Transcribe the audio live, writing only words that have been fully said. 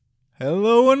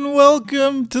Hello and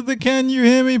welcome to the Can You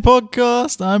Hear Me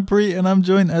podcast. I'm Preet and I'm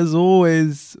joined as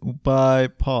always by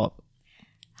Pop.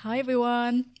 Hi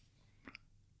everyone.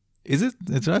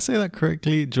 Did I say that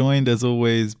correctly? Joined as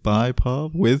always by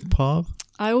Pop? With Pop?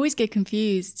 I always get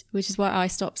confused, which is why I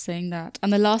stopped saying that.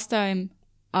 And the last time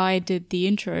I did the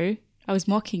intro, I was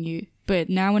mocking you. But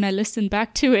now when I listen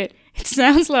back to it, it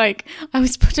sounds like I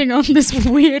was putting on this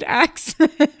weird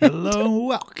accent. Hello and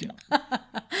welcome.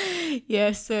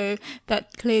 Yeah, so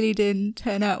that clearly didn't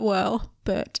turn out well.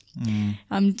 But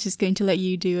I'm just going to let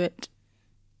you do it.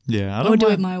 Yeah, I'll do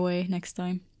it my way next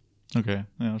time. Okay,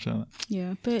 yeah, I'll try that.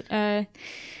 Yeah, but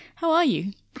how are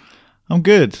you? I'm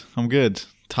good.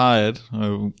 Tired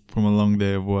from a long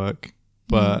day of work.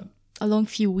 But a long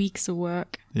few weeks of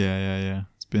work. Yeah.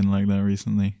 It's been like that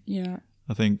recently. Yeah.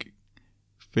 I think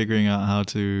figuring out how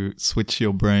to switch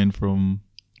your brain from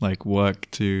like work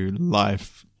to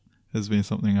life has been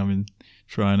something I've been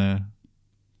trying to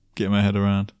get my head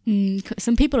around.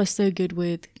 Some people are so good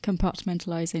with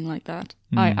compartmentalizing like that.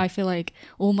 I feel like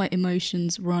all my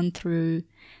emotions run through,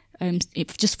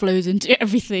 it just flows into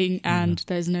everything and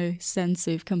there's no sense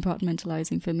of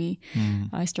compartmentalizing for me.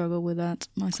 I struggle with that,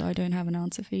 so I don't have an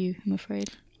answer for you, I'm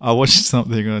afraid. I watched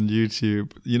something on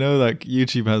YouTube. You know, like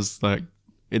YouTube has like,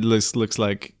 it looks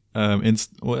like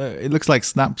it looks like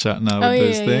Snapchat now with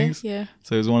those things. Yeah.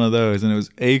 So it was one of those, and it was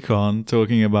Akon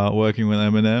talking about working with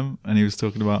Eminem, and he was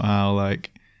talking about how like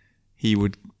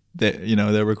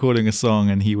they're recording a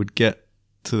song, and he would get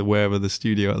to wherever the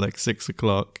studio at like 6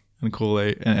 o'clock and call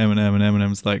Eminem, and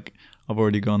Eminem's like, I've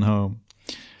already gone home,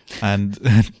 and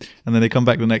and then they come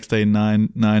back the next day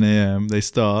 9 a.m. They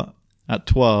start at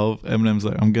 12. Eminem's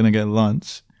like, I'm gonna get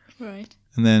lunch, right?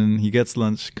 And then he gets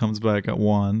lunch, comes back at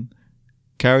 1.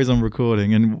 Carries on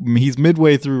recording, and he's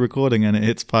midway through recording, and it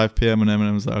hits 5 p.m. and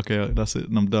Eminem's like, okay, that's it,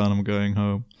 and I'm done, I'm going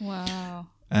home. Wow.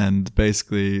 And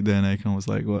basically then Akon was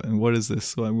like, what is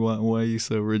this? Why are you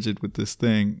so rigid with this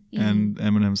thing? And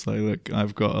Eminem's like, look,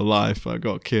 I've got a life, I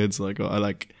got kids,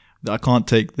 I can't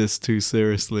take this too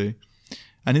seriously.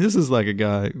 And this is like a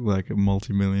guy, like a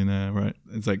multimillionaire, right?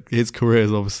 It's like his career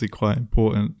is obviously quite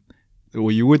important.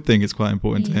 Well, you would think it's quite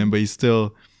important to him, but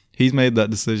he's made that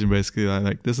decision basically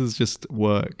like this is just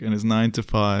work, and it's 9 to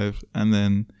 5, and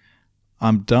then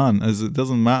I'm done, as it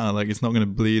doesn't matter, like it's not going to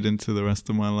bleed into the rest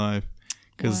of my life,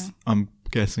 because I'm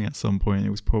guessing at some point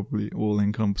it was probably all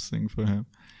encompassing for him.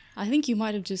 I think you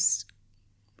might have just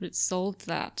solved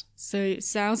that. So it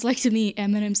sounds like to me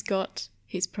Eminem's got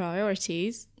his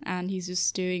priorities and he's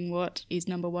just doing what is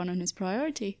number one on his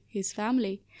priority, his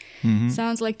family.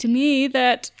 Sounds like to me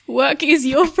that work is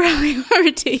your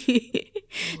priority.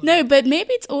 No, but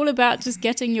maybe it's all about just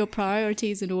getting your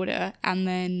priorities in order, and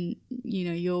then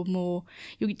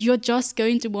you're just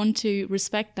going to want to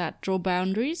respect that, draw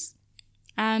boundaries,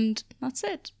 and that's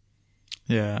it.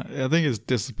 Yeah, I think it's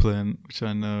discipline, which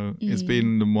I know it's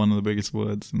been one of the biggest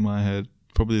words in my head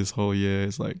probably this whole year.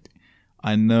 It's like,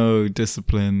 I know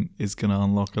discipline is going to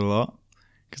unlock a lot,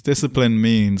 because discipline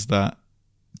means that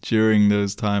during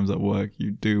those times at work,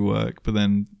 you do work, but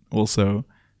then also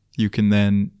you can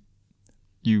then,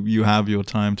 you have your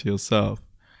time to yourself.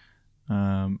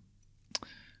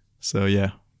 So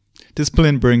yeah,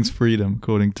 discipline brings freedom,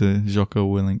 according to Jocko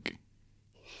Willink.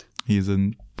 He's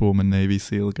a former Navy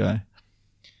SEAL guy.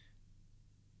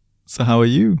 So how are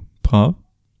you, Pop?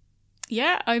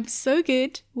 Yeah, I'm so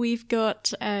good. We've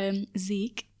got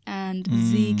Zeke, and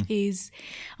Zeke is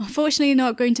unfortunately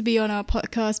not going to be on our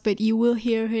podcast, but you will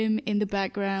hear him in the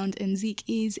background, and Zeke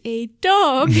is a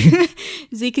dog.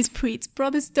 Zeke is Preet's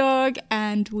brother's dog,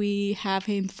 and we have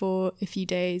him for a few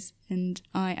days, and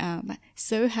I am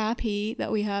so happy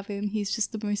that we have him. He's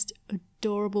just the most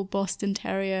adorable Boston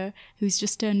Terrier who's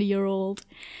just turned a year old,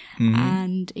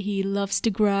 and he loves to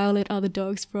growl at other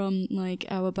dogs from like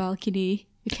our balcony.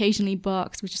 Occasionally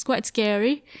barks, which is quite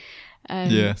scary.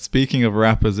 Yeah, speaking of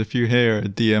rappers, if you hear a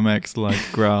DMX like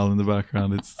growl in the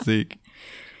background, it's Zeke.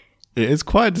 It's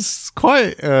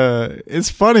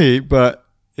funny, but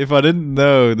if I didn't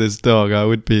know this dog, I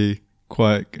would be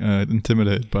quite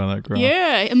intimidated by that growl.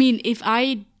 Yeah, I mean, if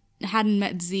I hadn't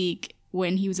met Zeke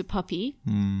when he was a puppy,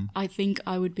 I think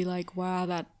I would be like, wow,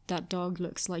 that dog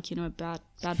looks like, a bad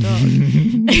dog.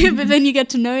 But then you get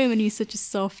to know him and he's such a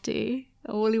softie.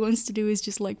 All he wants to do is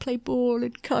just like play ball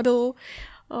and cuddle.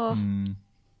 Oh.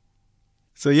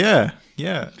 So yeah.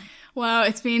 Wow,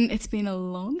 it's been a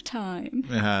long time.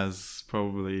 It has,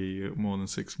 probably more than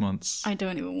 6 months. I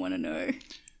don't even want to know.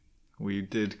 We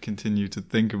did continue to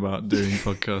think about doing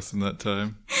podcasts in that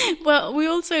time. Well, we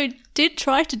also did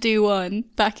try to do one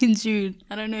back in June.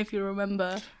 I don't know if you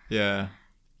remember. Yeah.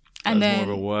 And that was then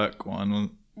more of a work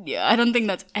one. Yeah, I don't think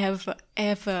that's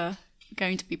ever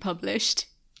going to be published.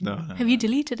 No. Have you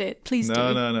deleted it? Please do. No.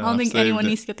 I don't think anyone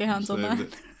needs to get their hands on that.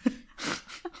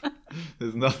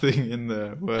 There's nothing in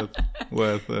there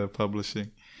worth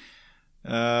publishing.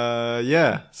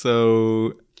 Yeah.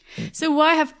 So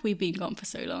why have we been gone for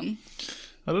so long?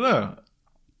 I don't know.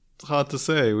 It's hard to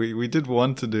say. We did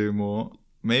want to do more.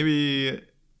 Maybe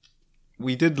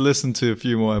we did listen to a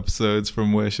few more episodes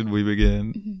from Where Should We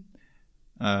Begin?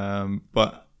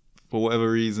 But for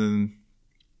whatever reason,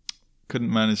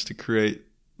 couldn't manage to create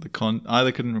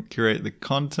either couldn't create the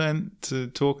content to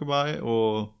talk about it,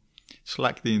 or just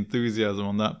lacked the enthusiasm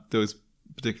on those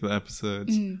particular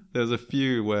episodes. There's a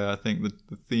few where I think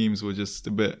the themes were just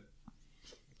a bit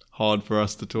hard for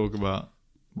us to talk about,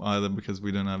 either because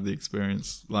we don't have the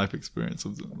life experience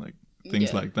of like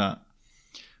things like that.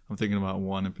 I'm thinking about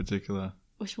one in particular.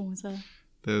 Which one was that?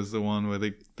 There's the one where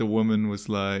the woman was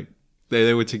like,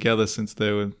 they were together since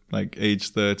they were like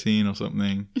age 13 or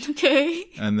something. Okay.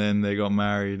 And then they got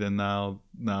married, and now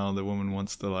the woman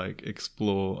wants to like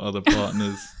explore other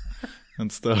partners and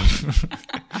stuff.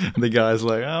 And the guy's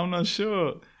like, I'm not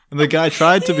sure. And the guy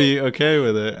tried to be okay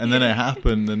with it, and then it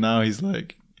happened, and now he's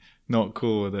like not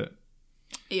cool with it.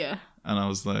 Yeah. And I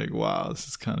was like, wow, this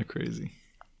is kind of crazy.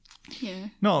 Yeah.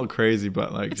 Not crazy,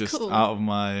 but like it's just cool. Out of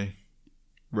my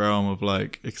realm of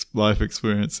like life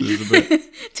experiences a bit.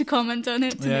 To comment on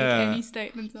it, to make any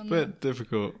statements on that. A bit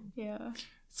difficult. Yeah.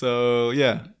 So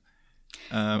yeah.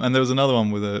 And there was another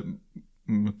one with a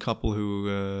couple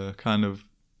who kind of,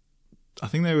 I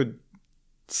think they were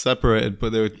separated,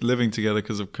 but they were living together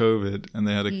because of COVID, and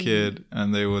they had a kid,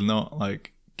 and they were not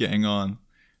like getting on,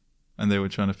 and they were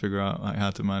trying to figure out like how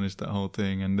to manage that whole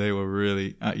thing, and they were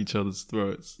really at each other's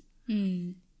throats.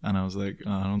 And I was like,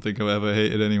 I don't think I've ever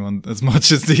hated anyone as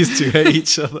much as these two hate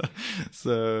each other.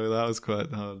 So that was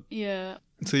quite hard. Yeah.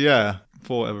 So yeah,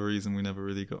 for whatever reason, we never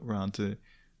really got around to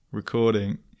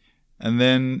recording. And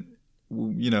then,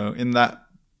 in that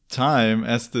time,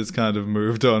 Esther's kind of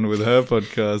moved on with her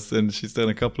podcast, and she's done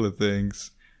a couple of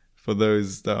things for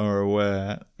those that are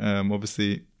aware.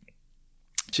 Obviously,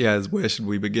 she has Where Should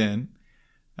We Begin?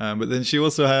 But then she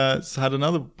also has had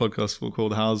another podcast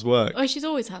called How's Work? Oh, she's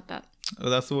always had that. Oh,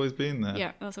 that's always been there?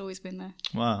 Yeah, that's always been there.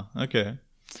 Wow, okay.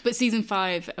 But season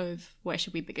 5 of Where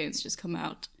Should We Begin's just come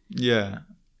out. Yeah.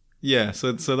 Yeah,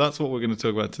 so that's what we're going to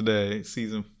talk about today,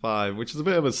 season 5, which is a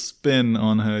bit of a spin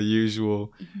on her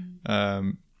usual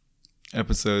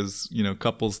episodes,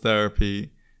 couples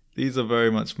therapy. These are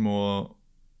very much more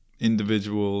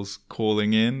individuals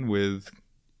calling in with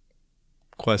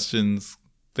questions,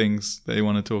 things they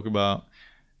want to talk about,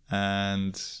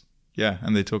 and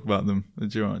they talk about them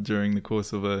during the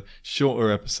course of a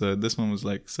shorter episode. This one was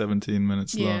like 17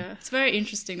 minutes long. Yeah, it's very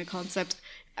interesting, the concept.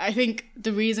 I think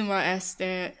the reason why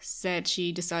Esther said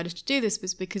she decided to do this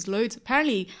was because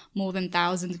apparently more than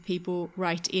thousands of people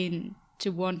write in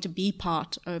to want to be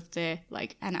part of the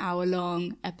like an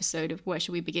hour-long episode of Where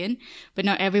Should We Begin, but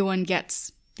not everyone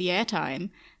gets the airtime.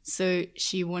 So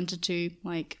she wanted to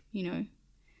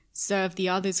serve the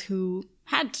others who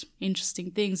had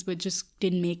interesting things but just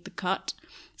didn't make the cut.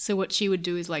 So what she would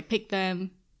do is like pick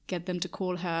them, get them to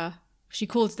call her. She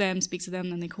calls them, speaks to them,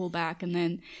 then they call back, and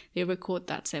then they record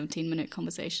that 17-minute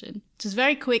conversation. Which is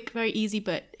very quick, very easy,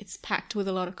 but it's packed with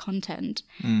a lot of content.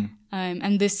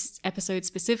 And this episode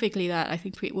specifically that I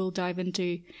think we'll dive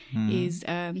into is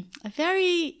a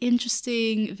very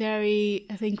interesting, very,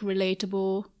 I think,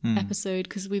 relatable episode,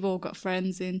 because we've all got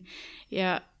friends in,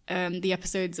 the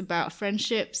episode's about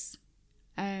friendships.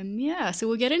 So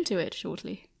we'll get into it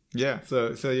shortly. Yeah,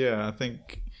 so I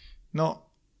think not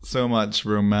so much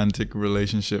romantic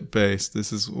relationship based.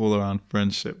 This is all around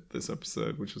friendship, this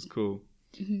episode, which was cool.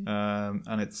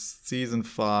 And it's season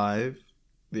 5.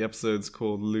 The episode's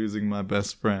called Losing My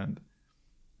Best Friend.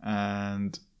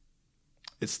 And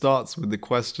it starts with the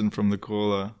question from the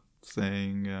caller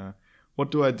saying, what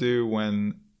do I do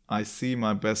when I see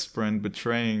my best friend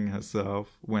betraying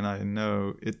herself when I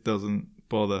know it doesn't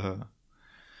bother her?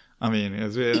 I mean, it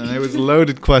was a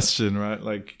loaded question, right?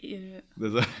 Like,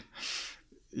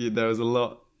 there was a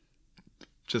lot.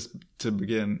 Just to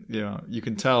begin, you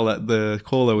can tell that the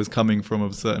caller was coming from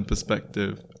a certain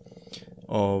perspective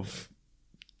of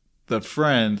the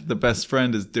best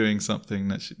friend is doing something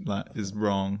that is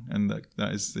wrong, and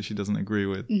that she doesn't agree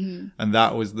with. And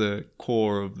that was the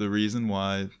core of the reason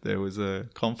why there was a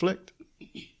conflict.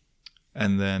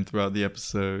 And then throughout the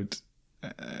episode,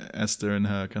 Esther and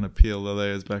her kind of peel the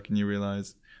layers back, and you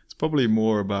realize it's probably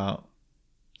more about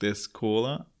this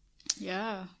caller.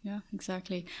 Yeah,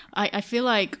 exactly. I feel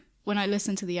like when I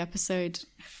listen to the episode,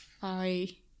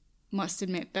 I must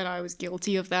admit that I was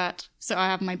guilty of that. So I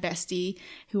have my bestie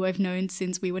who I've known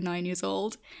since we were 9 years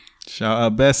old. Shout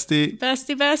out bestie.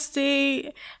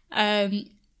 Bestie.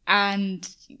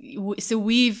 So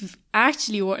we've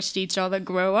actually watched each other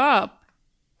grow up.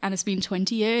 And it's been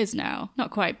 20 years now. Not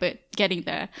quite, but getting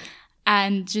there.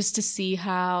 And just to see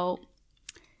how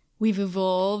we've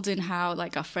evolved and how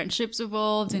like our friendships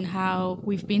evolved and how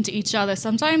we've been to each other.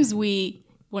 Sometimes we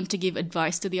want to give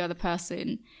advice to the other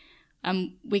person.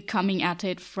 We're coming at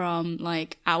it from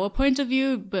like our point of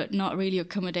view, but not really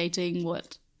accommodating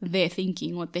what they're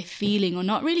thinking, what they're feeling, or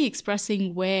not really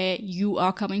expressing where you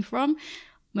are coming from.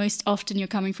 Most often you're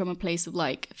coming from a place of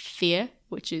like fear,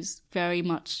 which is very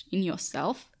much in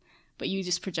yourself, but you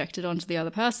just project it onto the other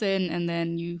person, and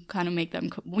then you kind of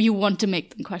you want to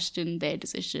make them question their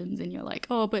decisions, and you're like,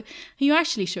 oh, but are you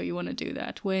actually sure you want to do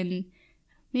that? When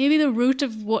maybe the root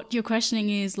of what you're questioning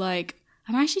is like,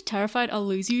 I'm actually terrified I'll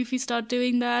lose you if you start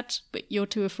doing that, but you're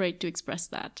too afraid to express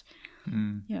that.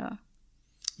 Yeah.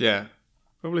 Yeah.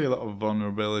 Probably a lot of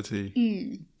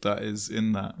vulnerability that is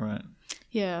in that, right?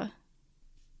 Yeah.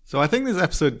 So I think this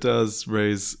episode does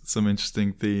raise some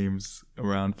interesting themes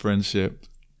around friendship,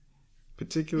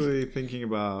 particularly thinking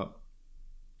about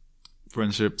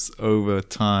friendships over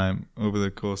time, over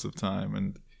the course of time.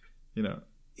 And, you know,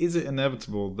 is it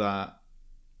inevitable that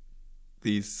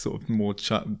these sort of more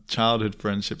childhood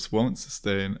friendships won't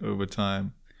sustain over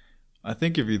time? I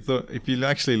think if you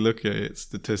actually look at it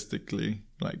statistically,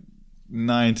 like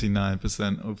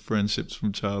 99% of friendships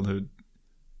from childhood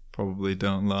probably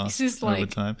don't last over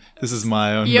time. This is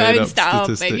my own made up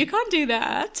statistic. Babe. You can't do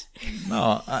that.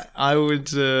 No, I would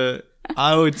say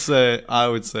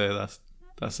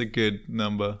that's a good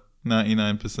number.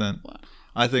 99%. Wow.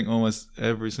 I think almost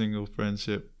every single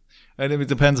friendship, and it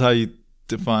depends how you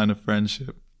define a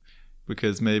friendship,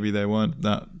 because maybe they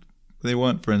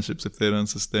weren't friendships if they don't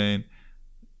sustain.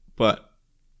 But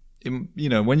you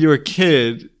know, when you're a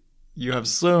kid, you have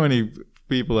so many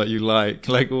people that you like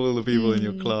all the people in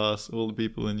your class, all the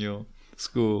people in your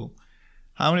school.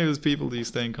 How many of those people do you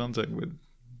stay in contact with?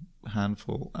 A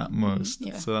handful at most.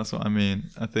 Yeah. So that's what I mean.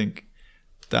 I think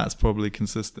that's probably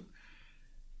consistent.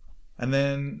 And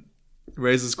then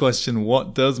raises question,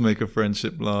 what does make a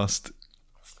friendship last?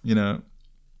 You know,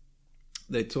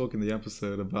 they talk in the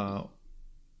episode about,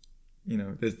 you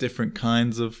know, there's different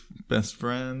kinds of best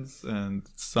friends, and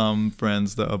some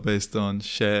friends that are based on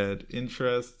shared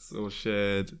interests or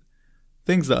shared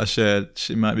things that are shared.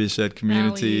 It might be a shared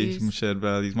community, some shared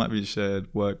values, might be a shared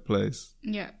workplace,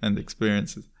 and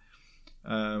experiences.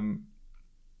 And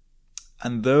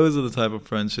those are the type of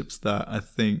friendships that I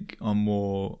think are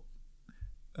more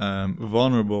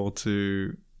vulnerable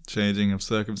to changing of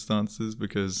circumstances,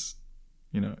 because,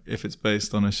 you know, if it's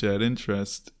based on a shared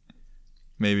interest,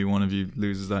 maybe one of you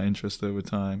loses that interest over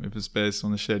time. If it's based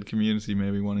on a shared community,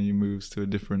 maybe one of you moves to a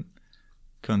different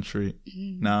country.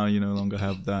 Now you no longer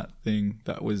have that thing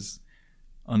that was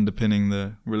underpinning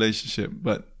the relationship.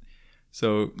 But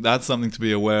so that's something to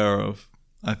be aware of,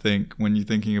 I think, when you're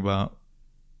thinking about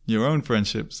your own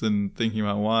friendships and thinking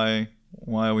about why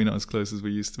are we not as close as we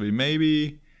used to be.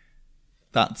 Maybe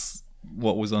that's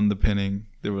what was underpinning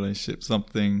the relationship,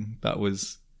 something that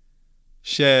was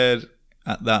shared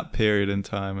at that period in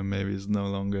time and maybe is no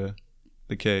longer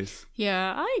the case.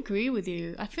 Yeah, I agree with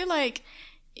you. I feel like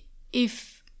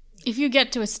if you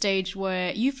get to a stage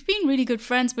where you've been really good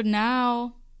friends, but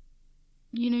now,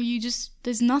 you know,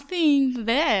 there's nothing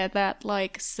there that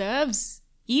like serves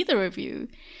either of you,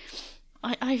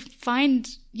 I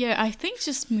think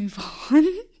just move on,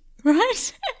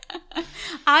 right?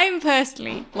 I'm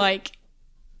personally like,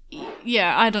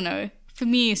 I don't know. For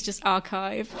me, it's just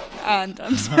archive, and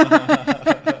I'm sorry.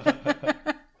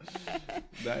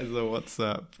 That is a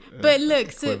WhatsApp. But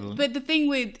look, but the thing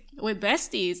with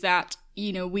bestie is that,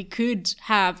 you know, we could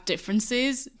have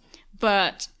differences,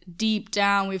 but deep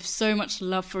down we have so much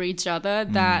love for each other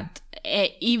that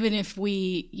even if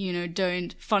we, you know,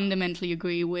 don't fundamentally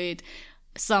agree with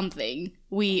something,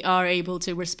 we are able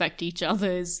to respect each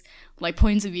other's like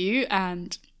points of view,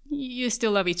 and you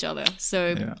still love each other.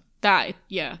 So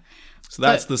So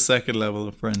that's the second level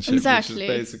of friendship, exactly, which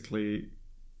is basically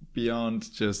beyond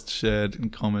just shared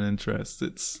and common interests.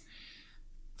 It's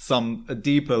a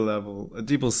deeper level, a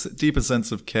deeper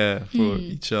sense of care for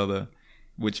each other,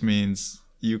 which means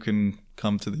you can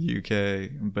come to the UK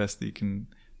and bestie can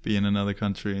be in another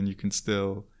country and you can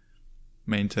still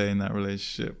maintain that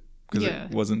relationship because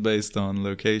it wasn't based on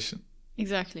location.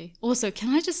 Exactly. Also, can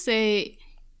I just say,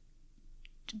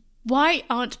 why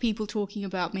aren't people talking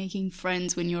about making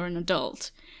friends when you're an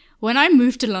adult? When I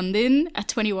moved to London at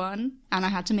 21 and I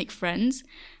had to make friends,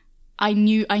 I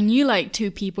knew like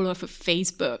 2 people off of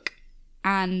Facebook,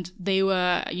 and they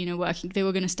were, working, they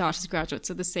were going to start as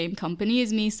graduates at the same company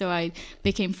as me. So I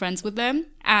became friends with them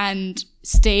and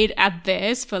stayed at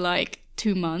theirs for like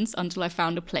 2 months until I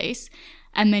found a place,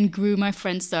 and then grew my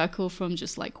friend circle from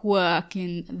just like work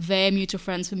and their mutual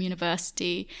friends from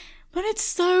university. But it's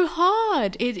so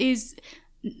hard. It is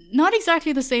not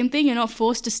exactly the same thing. You're not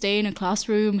forced to stay in a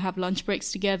classroom, have lunch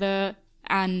breaks together,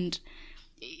 and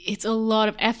it's a lot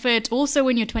of effort. Also,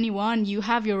 when you're 21, you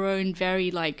have your own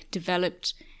very like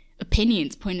developed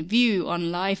opinions, point of view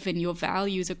on life, and your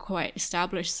values are quite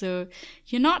established. So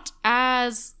you're not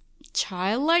as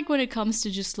childlike when it comes to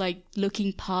just like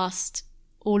looking past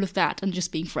all of that and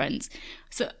just being friends.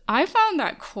 So I found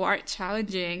that quite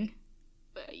challenging,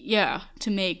 to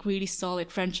make really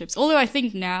solid friendships. Although I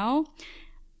think now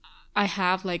I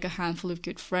have like a handful of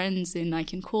good friends and I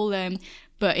can call them,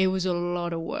 but it was a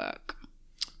lot of work.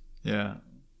 Yeah,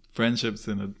 friendships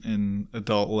in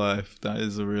adult life, that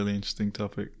is a really interesting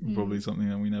topic. Probably something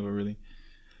that we never really,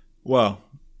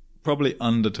 probably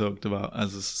under talked about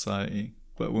as a society.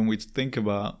 But when we think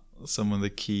about some of the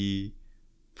key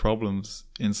problems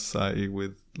in society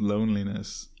with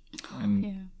loneliness,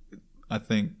 and I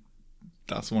think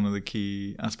that's one of the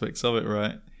key aspects of it,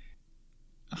 right?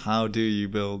 How do you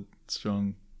build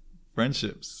strong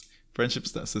friendships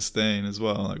that sustain as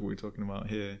well, like we're talking about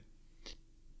here?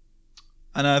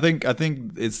 And I think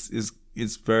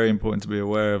it's very important to be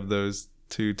aware of those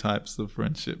 2 types of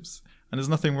friendships. And there's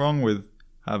nothing wrong with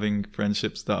having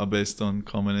friendships that are based on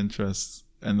common interests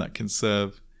and that can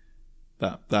serve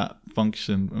that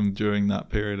function during that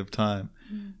period of time.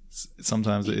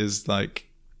 Sometimes it is like,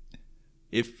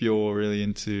 if you're really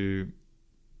into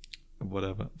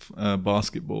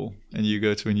basketball and you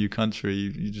go to a new country,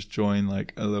 you just join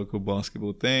like a local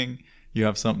basketball thing, you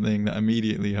have something that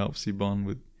immediately helps you bond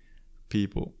with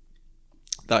people.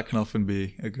 That can often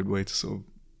be a good way to sort of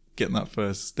get that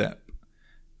first step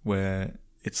where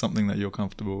it's something that you're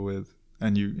comfortable with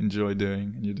and you enjoy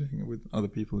doing, and you're doing it with other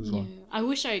people as well. I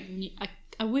wish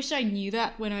I knew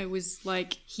that when I was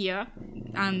like here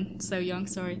and so young.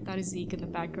 Sorry, that is Zeke in the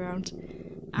background.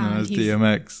 No, it's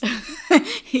DMX.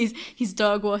 he's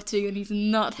dog watching and he's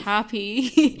not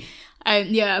happy.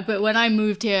 But when I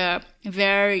moved here,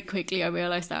 very quickly I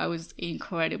realized that I was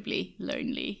incredibly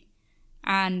lonely.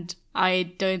 And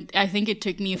I think it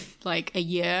took me like a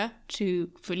year to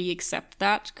fully accept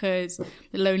that, because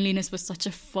the loneliness was such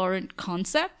a foreign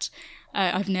concept.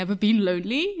 I've never been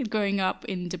lonely growing up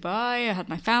in Dubai. I had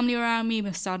my family around me,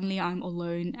 but suddenly I'm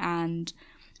alone, and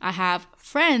I have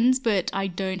friends, but I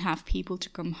don't have people to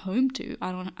come home to.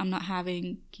 I'm not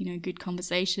having, good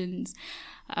conversations.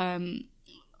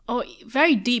 Or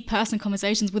very deep personal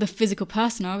conversations with a physical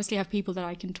person. I obviously have people that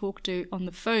I can talk to on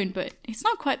the phone, but it's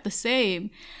not quite the same.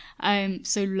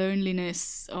 So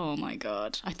loneliness, oh my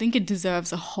God. I think it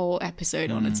deserves a whole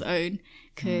episode on its own,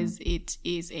 because it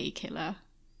is a killer.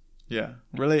 Yeah,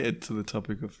 related to the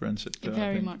topic of friendship.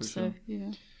 Very much so,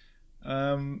 yeah.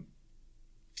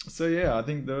 So yeah, I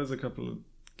think those are a couple of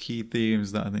key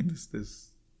themes that I think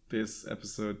this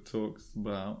episode talks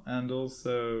about. And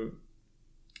also,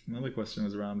 another question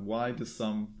was around, why do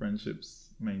some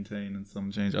friendships maintain and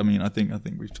some change? I mean, I think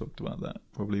we've talked about that.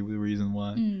 Probably the reason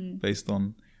why, based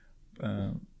on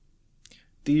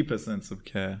deeper sense of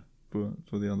care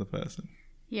for the other person.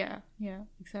 Yeah,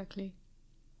 exactly.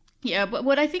 Yeah, but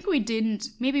what I think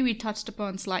maybe we touched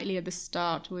upon slightly at the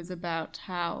start, was about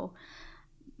how,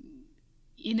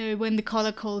 when the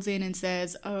caller calls in and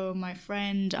says, oh, my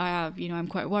friend, I'm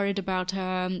quite worried about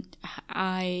her.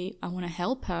 I want to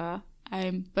help her.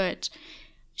 But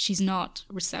she's not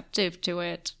receptive to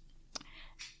it.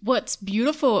 What's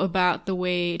beautiful about the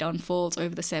way it unfolds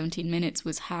over the 17 minutes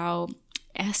was how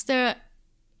Esther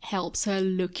helps her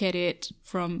look at it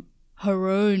from her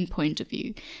own point of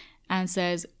view and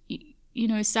says,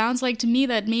 it sounds like to me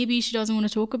that maybe she doesn't want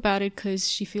to talk about it because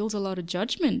she feels a lot of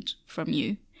judgment from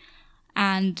you.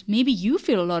 And maybe you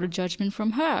feel a lot of judgment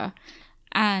from her.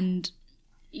 And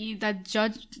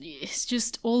it's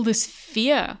just all this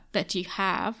fear that you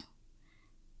have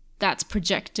that's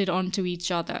projected onto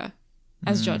each other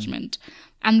as judgment.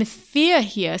 And the fear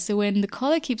here, so when the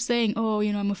caller keeps saying, oh,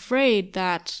 I'm afraid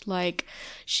that like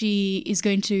she is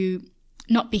going to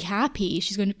not be happy,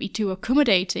 she's going to be too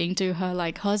accommodating to her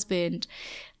like husband,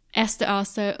 Esther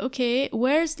asks her, okay,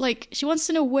 she wants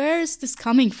to know, where is this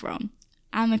coming from?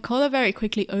 And the caller very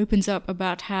quickly opens up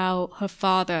about how her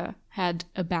father had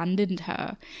abandoned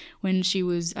her when she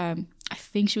was, I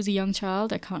think she was a young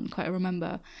child, I can't quite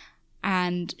remember.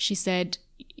 And she said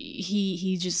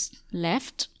he just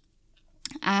left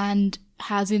and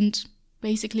hasn't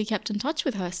basically kept in touch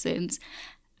with her since.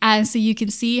 And so you can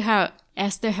see how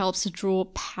Esther helps to draw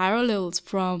parallels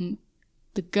from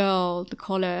the girl, the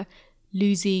caller,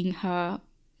 losing her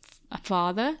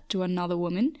father to another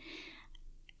woman,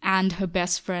 and her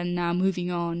best friend now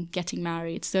moving on, getting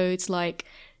married. So it's like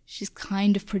she's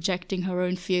kind of projecting her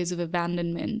own fears of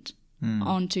abandonment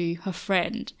onto her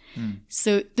friend.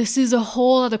 So this is a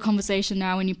whole other conversation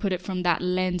now when you put it from that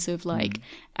lens of like,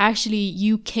 actually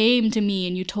you came to me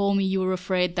and you told me you were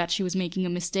afraid that she was making a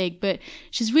mistake, but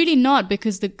she's really not,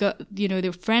 because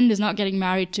the friend is not getting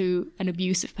married to an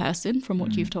abusive person from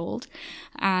what you've told,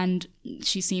 and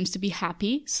she seems to be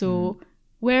happy. So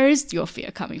where is your fear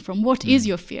coming from? What is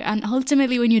your fear? And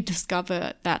ultimately, when you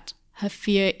discover that her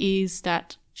fear is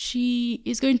that she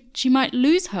might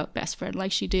lose her best friend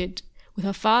like she did with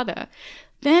her father,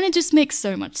 then it just makes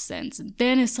so much sense. And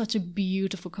then it's such a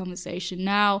beautiful conversation.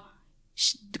 Now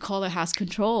the caller has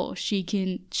control. She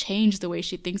can change the way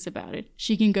she thinks about it.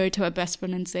 She can go to her best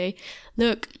friend and say,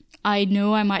 look, I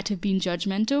know I might have been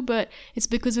judgmental, but it's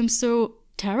because I'm so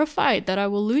terrified that I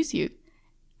will lose you.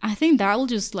 I think that will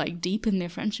just like deepen their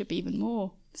friendship even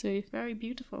more. So very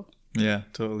beautiful. Yeah,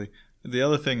 totally. The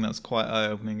other thing that's quite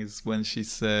eye-opening is when she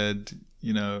said,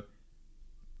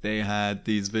 they had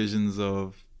these visions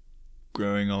of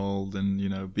growing old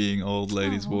and, being old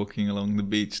ladies walking along the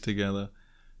beach together,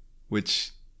 which,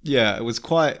 yeah, it was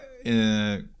quite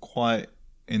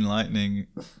enlightening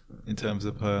in terms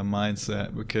of her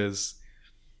mindset, because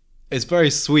it's very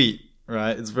sweet,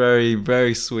 right? It's very,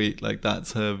 very sweet. Like,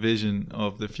 that's her vision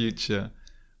of the future.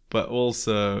 But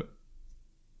also,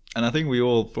 and I think we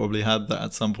all probably had that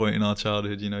at some point in our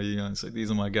childhood, it's like,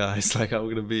 these are my guys, like, they're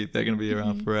going to be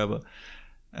around forever,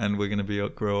 and we're going to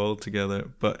grow old together.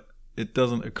 But it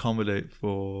doesn't accommodate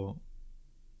for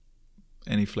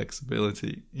any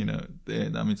flexibility,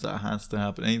 that means that has to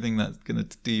happen. Anything that's going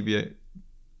to deviate,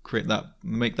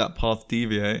 make that path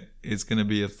deviate, is going to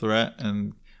be a threat.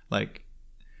 And like,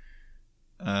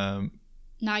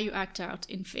 now you act out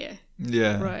in fear.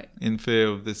 Yeah, right. In fear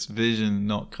of this vision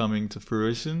not coming to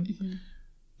fruition.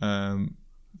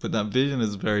 But that vision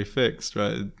is very fixed,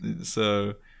 right?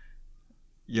 So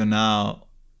you're now,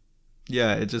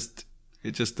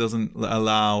 it just doesn't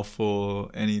allow for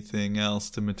anything else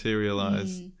to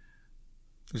materialize,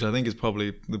 which I think is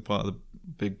probably big part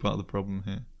of the problem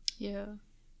here. Yeah.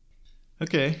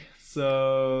 Okay,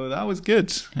 so that was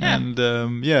good. Yeah. And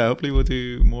hopefully we'll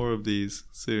do more of these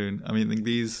soon. I mean, I think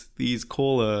these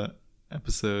caller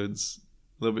episodes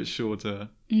a little bit shorter,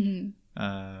 which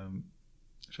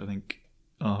I think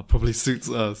probably suits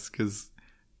us, because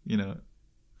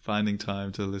finding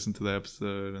time to listen to the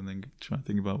episode and then try to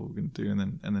think about what we're going to do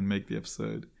and then make the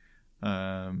episode,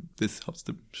 this helps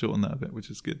to shorten that a bit, which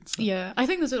is good. So. Yeah, I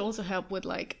think this would also help with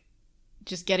like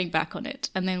just getting back on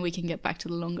it, and then we can get back to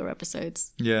the longer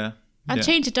episodes. Yeah. And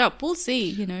change it up. We'll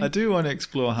see, I do want to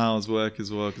explore Hal's work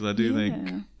as well, because I do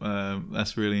think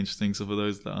that's really interesting. So for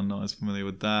those that are not as familiar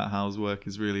with that, Hal's work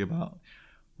is really about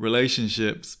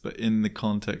relationships, but in the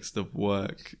context of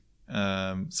work.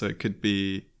 So it could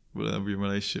be a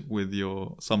relationship with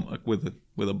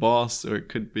with a boss, or it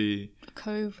could be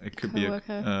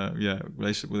co-worker.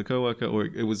 Relationship with a coworker, or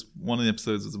it was one of the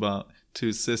episodes was about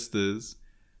two sisters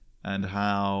and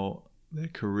how their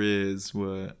careers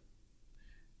were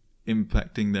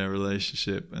impacting their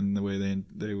relationship and the way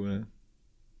they were,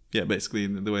 basically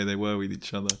the way they were with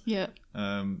each other. Yeah.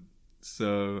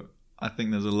 So I think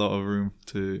there's a lot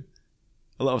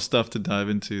of stuff to dive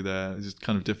into there, just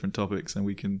kind of different topics, and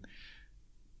we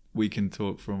can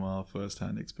talk from our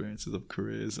first-hand experiences of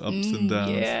careers, ups and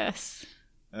downs. Yes.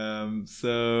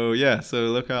 So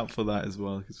look out for that as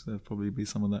well, because there'll probably be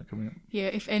some of that coming up. Yeah,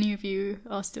 if any of you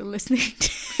are still listening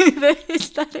to this,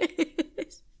 that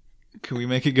is. Can we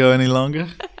make it go any longer?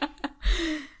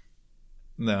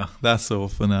 No, that's all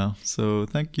for now. So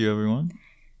thank you, everyone.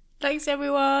 Thanks,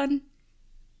 everyone.